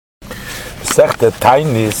Masechta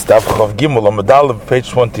Tainis, Daf Chav Gimel, on Medal, page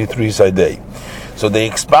 23, Saidei. So they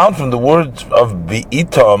expound from the words of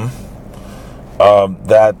Bi'itam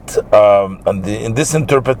in this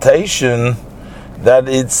interpretation that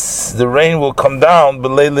it's the rain will come down,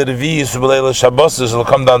 B'leila Revi'is, B'leila Shabbos, it will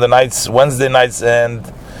come down the nights, Wednesday nights and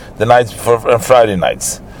the nights for Friday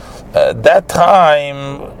nights. That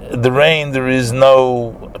time, the rain, there is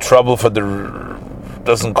no trouble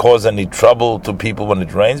doesn't cause any trouble to people when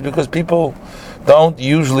it rains, because people don't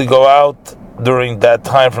usually go out during that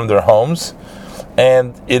time from their homes,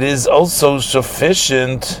 and it is also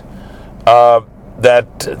sufficient that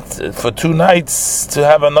for 2 nights to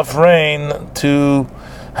have enough rain to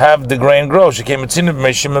have the grain grow. So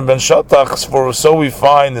we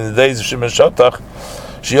find in the days of Shimon Shotach,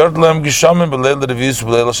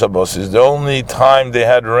 the only time they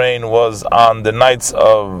had rain was on the nights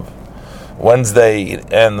of Wednesday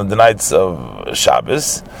and the nights of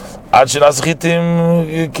Shabbos, and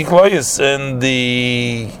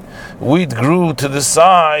the wheat grew to the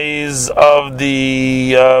size of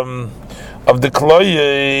the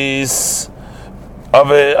kloyes of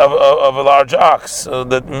a large ox. So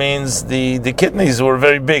that means the kidneys were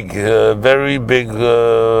very big wheat.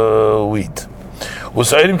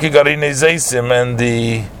 And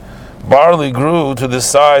the barley grew to the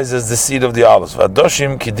size as the seed of the olives.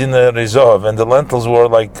 Vadoshim kidina rezov, and the lentils were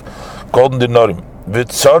like golden dinorim.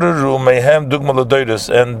 Vitzareru mehem dugmaladoidus,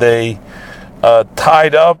 and they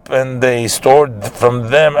tied up and they stored from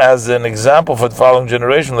them as an example for the following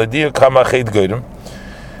generation. L'diya kama chet goyim,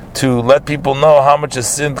 to let people know how much a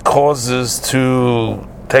sin causes to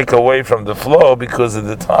take away from the flow, because at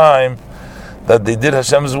the time that they did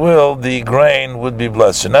Hashem's will, the grain would be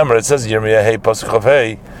blessed. Shenemar, it says Yirmiyah hey pasuk chav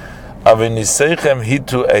hey, that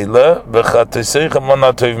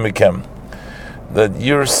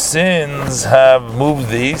your sins have moved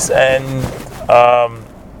these and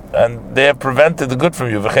they have prevented the good from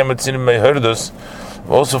you. We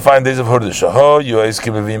also find days of Hurdush.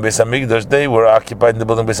 They were occupied in the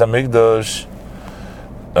building Beis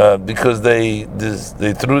Hamikdash because they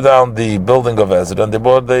threw down the building of Ezra and they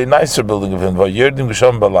bought the nicer building of him.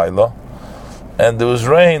 And there was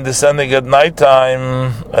rain descending at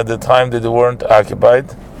nighttime at the time that they weren't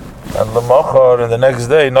occupied. And the next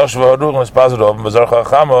day,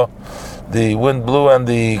 the wind blew and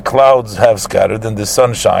the clouds have scattered and the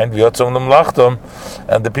sun shined.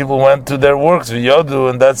 And the people went to their works,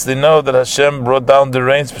 and that's they know that Hashem brought down the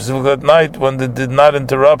rain specifically at night when they did not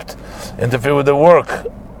interfere with their work.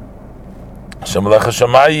 Because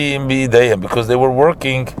they were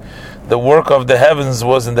working, the work of the heavens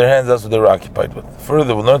was in their hands, that's what they were occupied with.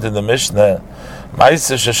 Further, we learned in the Mishnah,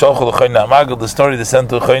 the story they sent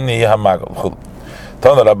to Chayni Hamagel.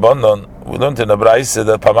 We learned in the Braise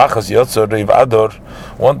that Pamachas Yotzor Riv Ador,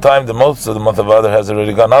 one time the most of the month of Ador has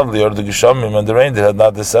already gone out, or the Gishamim, and the rain had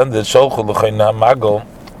not descended, so they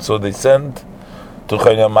sent to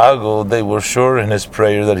Chayni Hamagel. They were sure in his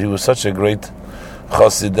prayer that he was such a great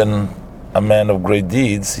chassid and a man of great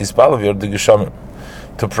deeds, he's Palav the Gishamim,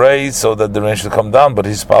 to pray so that the rain should come down, but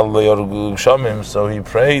he's Palav Gishamim, so he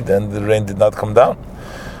prayed and the rain did not come down.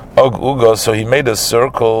 So he made a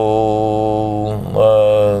circle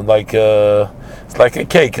it's like a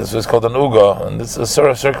cake. It's called an uga, and it's a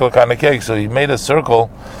circular kind of cake. So he made a circle,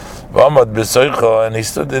 and he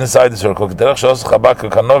stood inside the circle.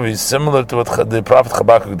 Similar to what the Prophet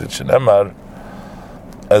Habakkuk did.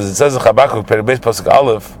 As it says in Habakkuk, Peribes Pasuk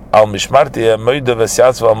Aleph, Al Mishmarti Moide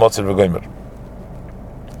V'Siatzva Al Motzer V'Goymer,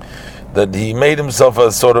 that he made himself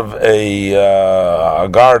a sort of a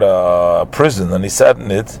guard, a prison, and he sat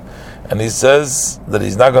in it, and he says that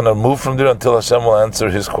he's not going to move from there until Hashem will answer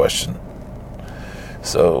his question.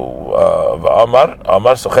 So, Amar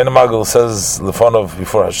Sochen Magel says, Lefonov,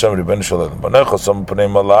 before Hashem,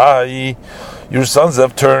 your sons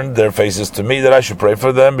have turned their faces to me that I should pray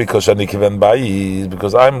for them, because I'm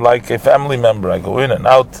like a family member. I go in and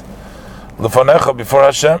out before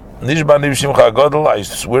Hashem. I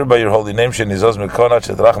swear by your holy name, I'm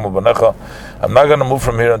not going to move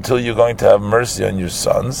from here until you're going to have mercy on your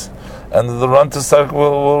sons, and the run to start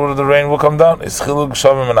where the rain will come down.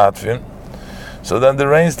 So then the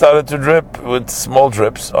rain started to drip with small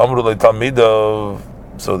drips. So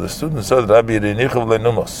the student said, Rabbi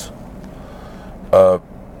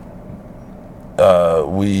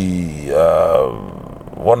we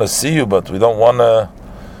want to see you, but we don't want to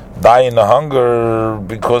die in a hunger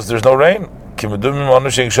because there's no rain. It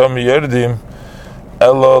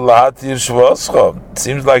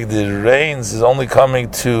seems like the rains is only coming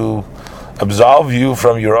to absolve you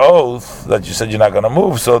from your oath that you said you're not going to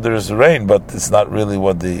move, so there's rain, but it's not really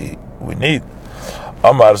what we need.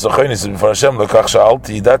 Amar Zochayni said before Hashem, Lekach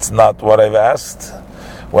Sha'alti, that's not what I've asked.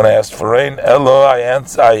 When I asked for rain, Elo,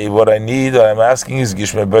 what I need, what I'm asking is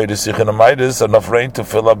Gishmei Beidus Sichinamaitis, enough rain to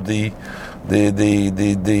fill up the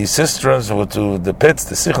cisterns, or to the pits,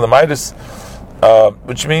 the Sichinamaitis,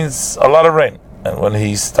 which means a lot of rain. And when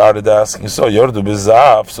he started asking, so Yordu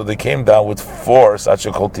Bizaf, so they came down with force,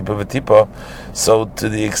 Achakol Tipa Vetipa, so to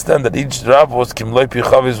the extent that each drop was Kimloi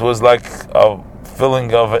Pichavis, was like a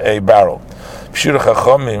filling of a barrel. Pshir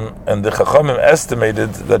Chachamim, and the Chachamim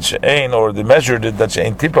estimated that she'ein, or they measured it, that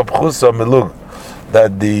she'ein tipa pchusa milug,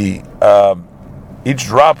 that the each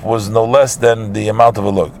drop was no less than the amount of a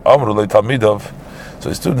lug. Amru le Talmidov, so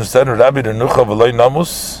his students said, Rabbi Renucha v'loi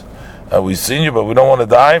namus, we've seen you, but we don't want to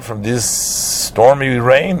die from this stormy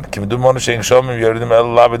rain.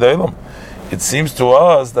 It seems to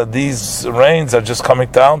us that these rains are just coming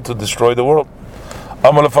down to destroy the world.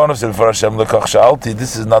 This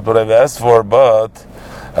is not what I've asked for, but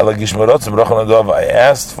I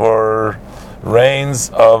asked for rains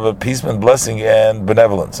of appeasement, blessing, and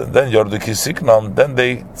benevolence. And then then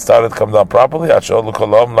they started to come down properly, to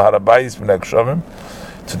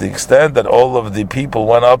the extent that all of the people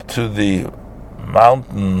went up to the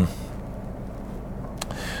mountain,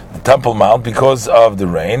 the Temple Mount, because of the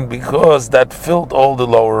rain, because that filled all the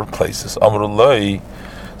lower places.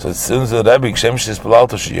 So it seems that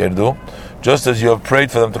just as you have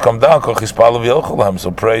prayed for them to come down,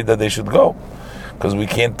 so pray that they should go, because we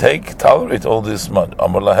can't tolerate all this much.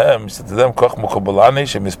 He said to them,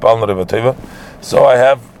 so I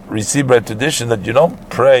have received by tradition that you don't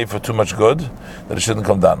pray for too much good, that it shouldn't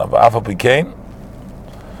come down.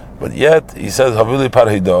 But yet, he says,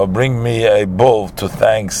 bring me a bull to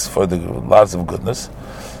thanks for the lots of goodness.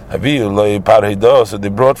 So they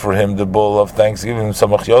brought for him the bull of thanksgiving, and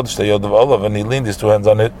he leaned his two hands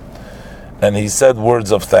on it, and he said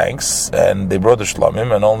words of thanks, and they brought the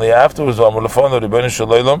shlamim, and only afterwards,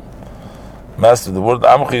 Master, the word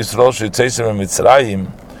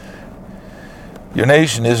your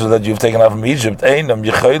nation Israel that you've taken out from Egypt, they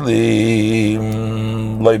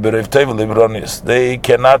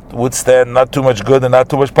cannot withstand not too much good and not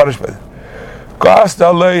too much punishment.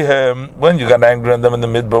 When you got angry on them in the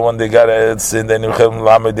midbar, when they got sin, they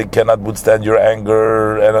cannot withstand your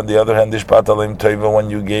anger. And on the other hand, when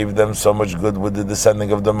you gave them so much good with the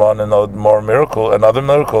descending of the man and more miracle and other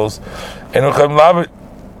miracles, they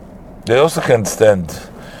also can't stand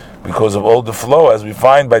because of all the flow, as we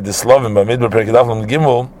find by the Slavim, by Midbar Perikadaf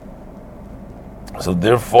Gimel. So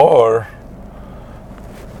therefore,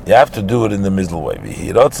 you have to do it in the middle way. Let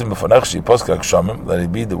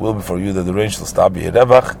it be the will before you that the rain shall stop. There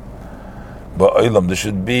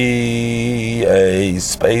should be a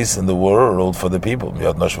space in the world for the people.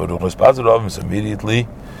 So immediately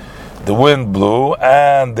the wind blew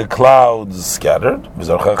and the clouds scattered.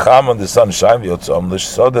 And the sun shined.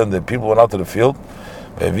 And the people went out to the field.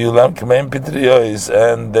 And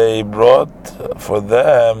they brought for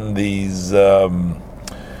them these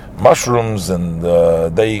mushrooms, and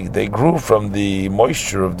they grew from the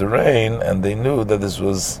moisture of the rain, and they knew that this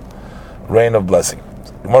was rain of blessing.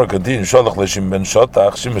 Gemara continues, Sholach Leshim ben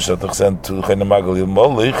Shotach, Shim Shotach sent to Chayna Magal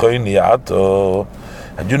Yilmol,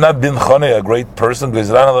 had you not been Chone, a great person,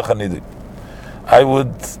 I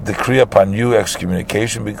would decree upon you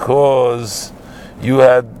excommunication, because you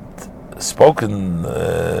had spoken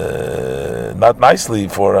not nicely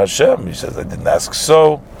for Hashem. He says, I didn't ask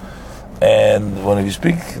so. And when you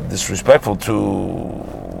speak disrespectful to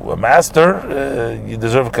a master, you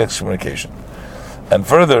deserve excommunication. And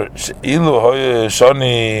further, if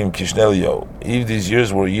these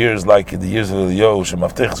years were years like the years of Eliyahu,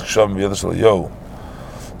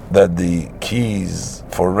 that the keys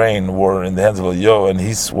for rain were in the hands of Eliyahu, and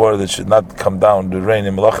he swore that it should not come down the rain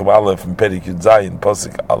in Melachim Aleph and Perik Yud Zayin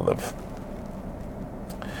Pasuk Aleph.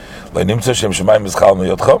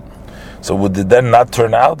 So would it then not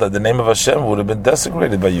turn out that the name of Hashem would have been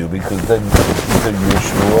desecrated by you, because then either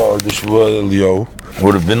Yeshua or the Shua Eliyahu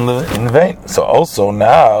would have been in vain? So also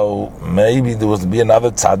now maybe there was to be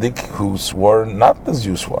another tzaddik who swore not as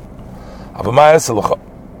you swore.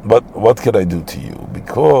 But what could I do to you?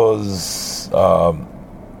 Because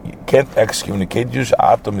you can't excommunicate you.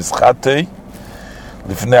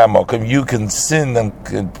 You can sin and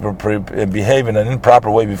behave in an improper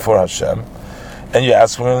way before Hashem, and you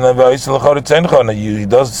ask him, he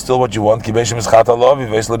does still what you want.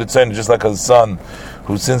 Just like a son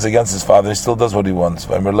who sins against his father, he still does what he wants.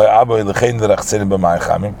 He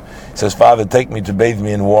says, Father, take me to bathe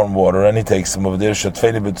me in warm water, and he takes him over there,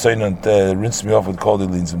 and rinse me off with cold, he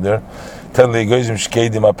leads him there. Give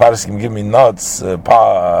me nuts,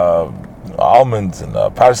 almonds and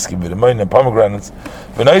parski, v'remoin and pomegranates,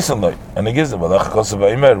 v'noisen loy, and he gives them.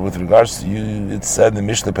 With regards to you, it said in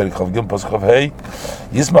Mishle Perik Chav Gimel Pasuk Chav Hei,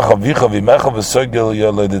 Yismach Avicha v'Imecha v'Sogel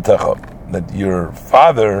Yoledetecha, that your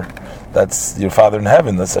father, that's your father in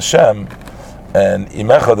heaven, that's Hashem, and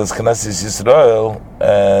Imecha, that's Knesset Yisrael,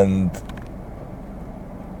 and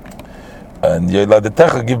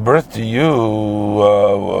Yoledetecha give birth to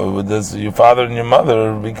you, that's your father and your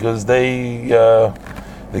mother, because they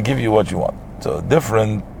give you what you want. So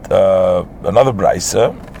different, another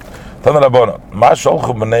brayso.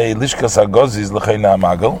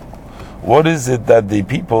 What is it that the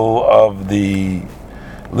people of the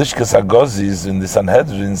Lishkas Agozis in the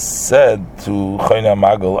Sanhedrin said to Chayna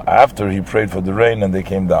Magal after he prayed for the rain and they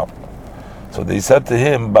came down? So they said to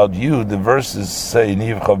him, about you, the verses say,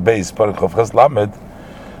 Niv Chav Beis, Parak Chav Ches Lamed,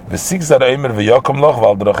 V'sik zar Eimer v'yokom loch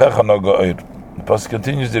v'al drachecha no go'ir. The passage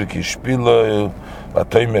continues there, Ki shpilo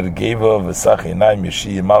v'atoimer geva v'sach inayim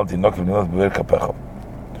yeshi yimalti nokim nimot b'ver kapecha.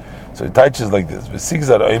 So it teaches like this, V'sik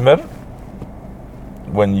zar Eimer,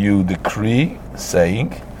 when you decree,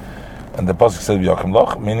 saying, and the passage says v'yokom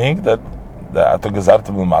loch, meaning that the ato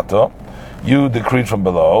gezarta b'lmato, you decreed from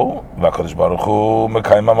below, v'akadosh baruch hu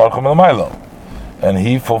mekayim amarchum el mailo, and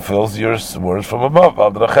he fulfills your words from above.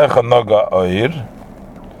 Al drachecha noga oir.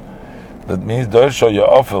 That means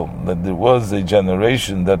that there was a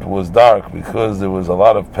generation that was dark because there was a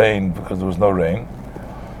lot of pain because there was no rain.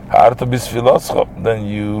 Then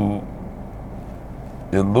you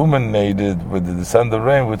illuminated with the descent of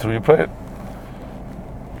rain through your prayer.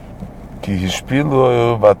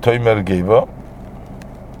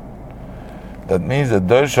 That means that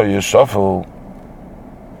Dorsho Yeshafel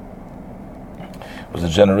was a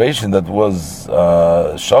generation that was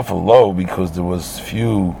shuffled low because there was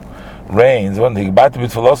few rains. When the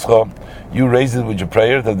you raised it with your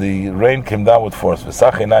prayer that the rain came down with force. And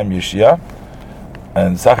Sachinam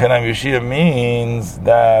Yeshia means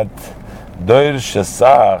that Doir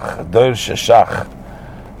Sheshach,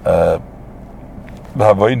 the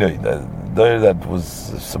Doir that was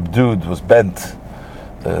subdued, was bent.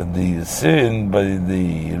 The sin by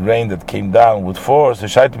the rain that came down with force.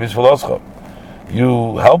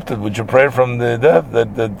 You helped it with your prayer from the death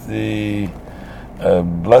that the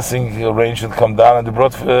blessing rain should come down and it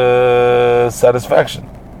brought satisfaction.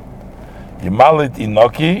 Yimalit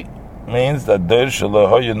Inoki means that Der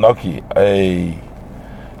Shalahoy Inoki, a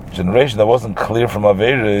generation that wasn't clear from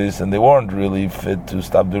Averis and they weren't really fit to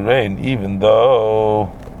stop the rain, even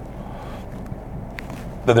though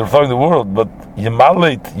that they were following the world, but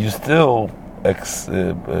Yimalit, you still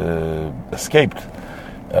escaped.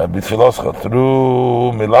 B'tfiloscha,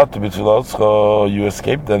 through Milat B'tfiloscha, you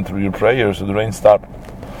escaped them through your prayers, so the rain stopped.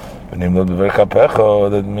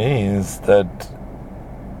 That means that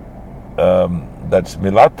that's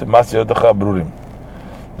Milat Masyodacha Brurim,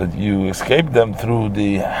 that you escaped them through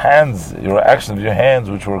the hands, your actions of your hands,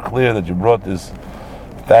 which were clear that you brought this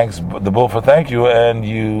thanks, the bull for thank you, and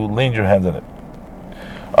you leaned your hands on it.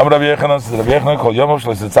 That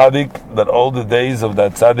all the days of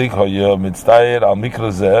that tzaddik,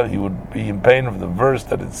 he would be in pain of the verse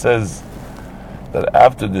that it says that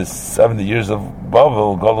after this 70 years of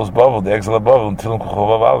Bavel, Golos Bavel, the exile of Bavel, until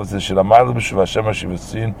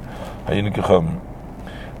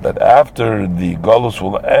that after the Golos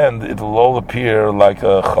will end, it will all appear like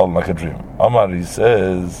a chol, like a dream. Amar, he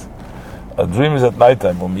says, a dream is at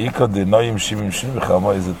nighttime.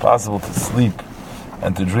 Is it possible to sleep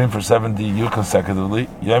and to dream for 70 years consecutively?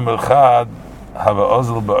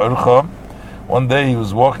 One day he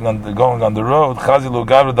was going on the road.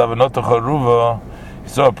 He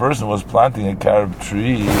saw a person was planting a carob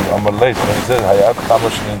tree on the lake. And he said,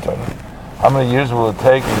 how many years will it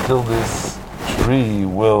take until this tree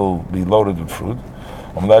will be loaded with fruit?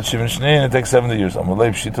 It takes 70 years.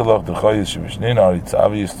 It's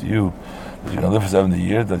obvious to you that you're going to live for 70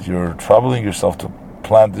 years, that you're troubling yourself to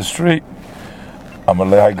plant this tree.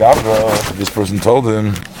 This person told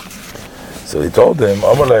him. So he told him,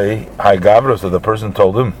 so the person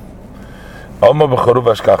told him,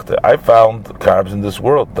 I found carbs in this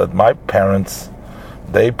world that my parents,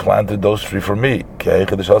 they planted those trees for me.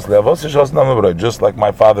 Just like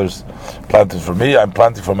my fathers planted for me, I'm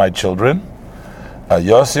planting for my children.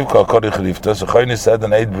 Yosef so Chayni said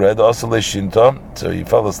and ate bread, so he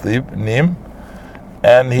fell asleep, Nim,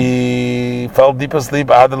 and he fell deep asleep,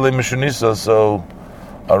 so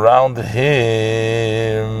around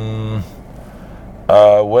him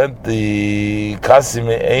went the Kasim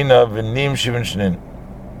Eina V'Nim Shivin Shnin.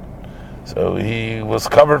 So he was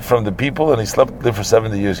covered from the people and he slept there for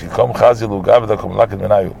 70 years.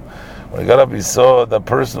 When he got up, he saw the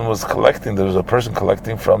person was collecting. There was a person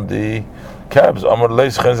collecting from the cabs. You're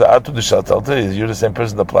the same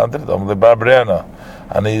person that planted it.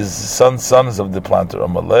 And his sons of the planter.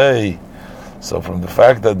 So from the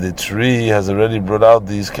fact that the tree has already brought out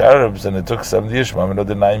these carobs and it took 70 years, it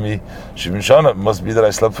must be that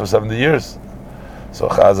I slept for 70 years. So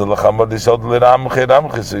he saw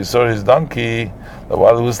his donkey that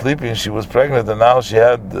while he was sleeping, she was pregnant, and now she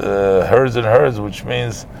had herds and herds, which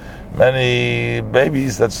means many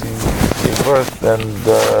babies that she gave birth,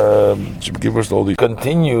 and she gave birth to all these.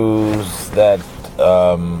 Continues that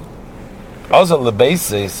Azal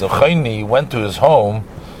Lebeise, so Chayni went to his home.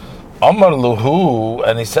 Amar Luhu,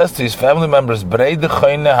 and he says to his family members, Breide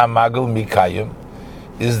Chayne Hamagal Mikayim.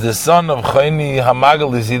 Is the son of Chayni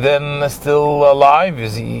Hamagal, is he then still alive?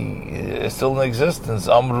 Is he still in existence?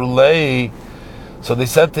 Amrulei. So they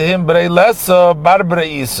said to him, Brei Lesa Bar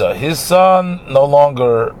Brei Isa. His son no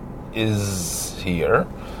longer is here,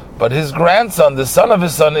 but his grandson, the son of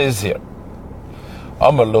his son, is here.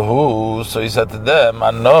 Amar Luhu. So he said to them,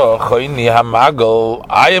 Ano Chayni Hamagal,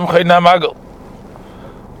 I am Chayni Hamagal.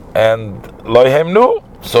 And Loihem knew,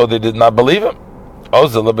 so they did not believe him. So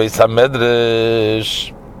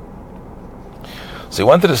he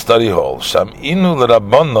went to the study hall. Sham'inu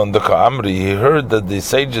l'Rabbanon d'Ka'amri. He heard that the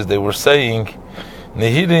sages, they were saying,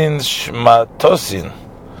 Nehirin shmatosin,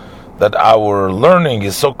 that our learning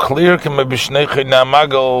is so clear, just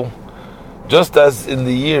as in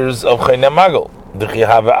the years of Chayne Hamagal.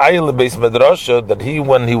 That he,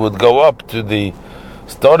 when he would go up to the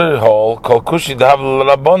study hall, Kol Kushi d'Hav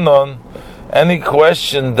l'Rabbanon, any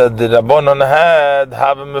question that the Rabbanon had,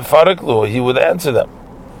 have him mefariklu, he would answer them.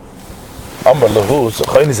 Amar lahu, so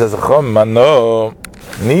Chayni says, no,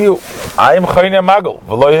 niu, I am Chayni Hamagal,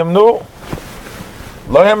 v'lohem nu.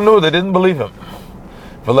 Lohem nu, they didn't believe him.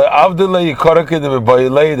 They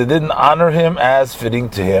didn't honor him as fitting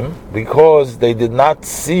to him, because they did not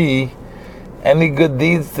see any good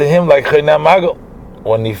deeds to him like Chayni Hamagal.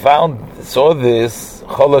 When he saw this,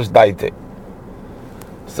 Cholosh Daite.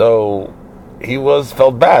 So he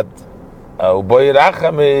felt bad.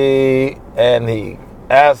 And he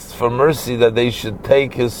asked for mercy that they should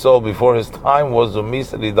take his soul before his time was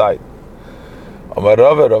umis, and he died.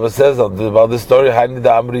 Rava says about this story,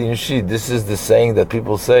 this is the saying that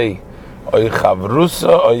people say,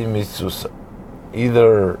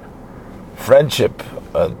 either friendship,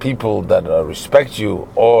 people that respect you,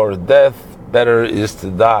 or death. Better is to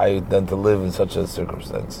die than to live in such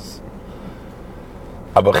circumstances.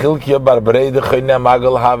 Abba Chilkiah bar Breide Chayne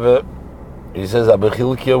Hamagal have. He says Abba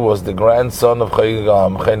Chilkiah was the grandson of Chayne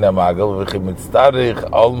Hamagal. V'chimitztarich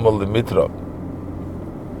alma limitra.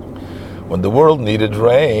 When the world needed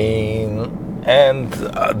rain and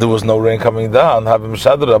there was no rain coming down, have him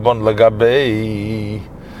shad Rabbon lagabei.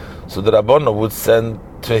 So the Rabbon would send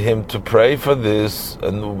to him to pray for this,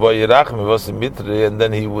 and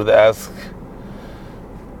then he would ask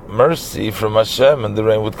mercy from Hashem, and the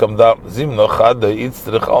rain would come down. For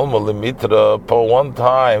one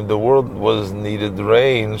time, the world needed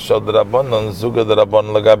rain. So the Chachamim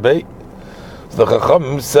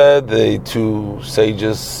said, the two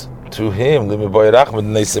sages to him,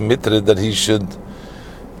 that he should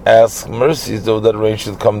ask mercy so that rain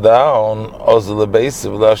should come down. So the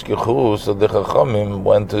Chachamim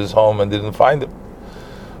went to his home and didn't find him.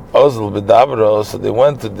 So they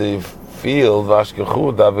went to the field,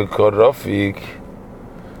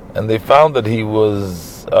 and they found that he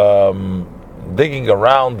was digging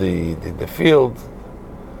around the field.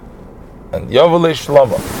 And Yavalei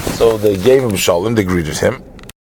Shlama. So they gave him shalom, they greeted him.